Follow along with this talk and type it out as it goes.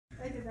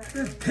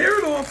Tear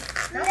it off.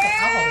 No, I'll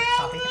hold it,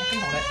 Poppy. I can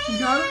hold it. You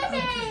got it?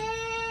 Okay.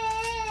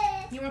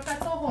 You want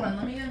pretzel? Hold on.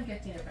 Let me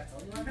get Dina pretzel.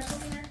 You want pretzel,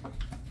 Dina?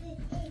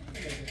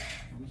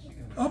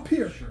 Up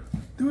here.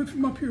 Do it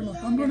from up here. Look,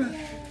 I'm going to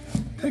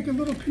take a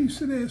little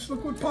piece of this.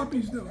 Look what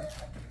Poppy's doing. Okay,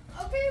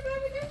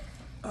 Poppy.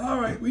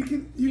 All right, you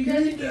can eat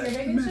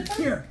that.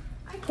 Here,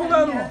 pull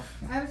that off.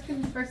 I was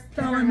going to first.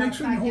 Caroline, make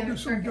sure you hold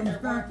this so it goes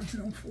back, but you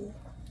don't fall.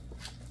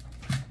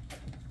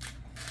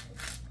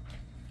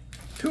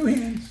 2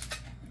 hands.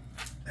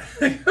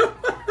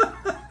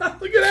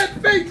 Look at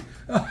that face.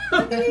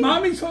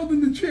 Mommy's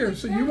holding the chair,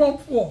 so you won't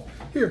fall.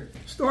 Here,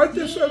 start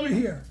this over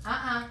here.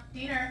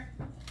 Dina.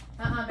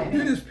 Baby.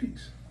 Do this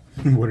piece.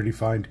 What did he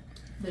find?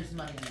 There's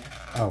money in there.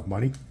 Oh,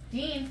 money?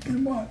 Dean.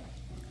 And what?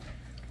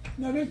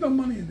 No, there's no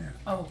money in there.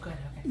 Oh, good. Okay.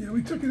 Yeah,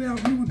 we took it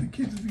out. We want the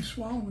kids to be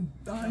swallowing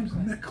dimes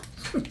and nickels.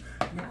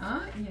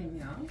 Yeah.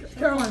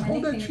 Caroline,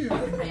 hold that chair.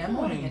 I am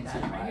holding it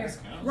down right here.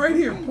 Right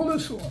here, pull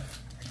this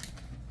off.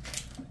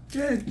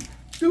 Good.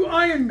 Do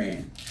Iron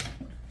Man.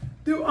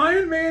 Do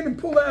Iron Man and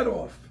pull that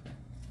off.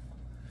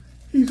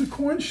 He's a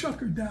corn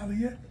shucker,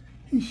 Dahlia.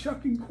 He's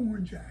shucking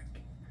corn, Jack.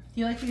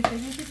 Do you like these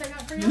signatures I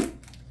got for you?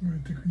 I'm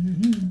going to tickle your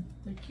hand.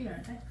 They're cute,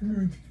 aren't they? I'm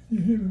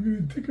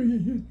going to tickle your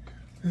hand.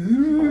 I'm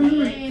going to tickle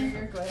your hand.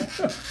 You're good.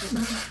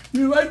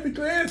 You like the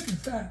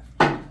glasses,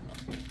 huh?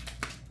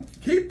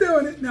 Keep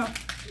doing it. Now,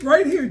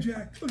 right here,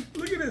 Jack.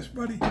 Look at this,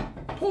 buddy.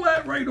 Pull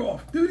that right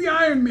off. Do the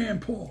Iron Man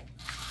pull.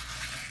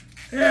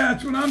 Yeah,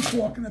 that's what I'm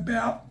talking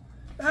about.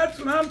 That's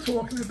what I'm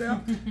talking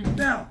about.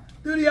 Now,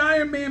 do the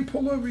Iron Man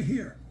pull over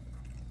here.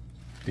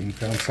 Dean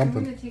found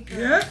something.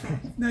 Yeah?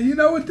 Now, you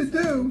know what to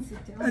do.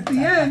 At the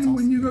end,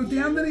 when you go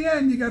down to the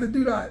end, you got to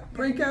do that.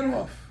 Break that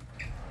off.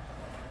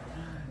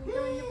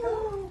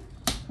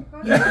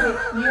 You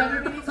have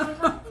your babies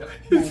on?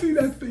 You see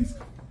that face?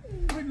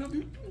 I love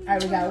you. All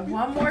right, we got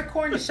one more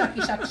corn to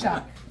shucky shuck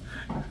shuck.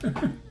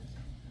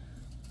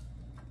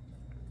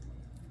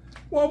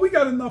 Well, we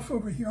got enough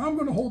over here. I'm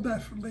going to hold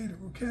that for later,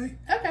 okay?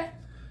 Okay.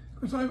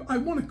 Because I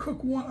want to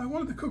cook one. I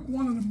wanted to cook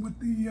one of them with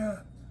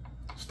the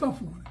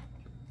stuff on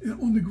it,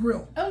 on the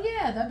grill. Oh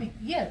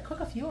yeah,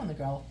 cook a few on the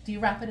grill. Do you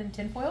wrap it in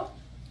tin foil?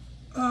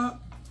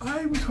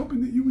 I was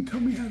hoping that you would tell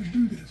me how to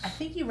do this. I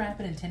think you wrap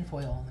it in tin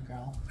foil on the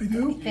grill. I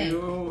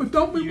do? But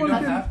don't we You want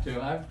don't to have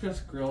to. I've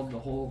just grilled the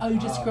whole Oh, you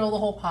just grill the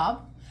whole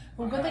cob?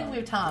 Well, good thing we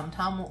have Tom.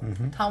 Tom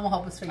will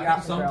help us figure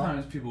out the grill.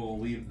 Sometimes people will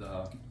leave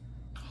the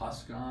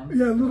husk on.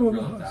 Yeah, a little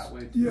grill of it the that husk.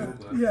 way too, Yeah,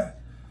 but yeah.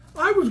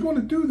 I was going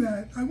to do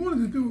that. I wanted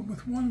to do it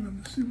with one of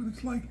them to see what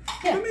it's like.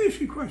 Yeah. Let me ask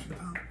you a question,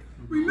 Tom.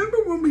 Remember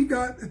when we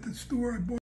got at the store, I bought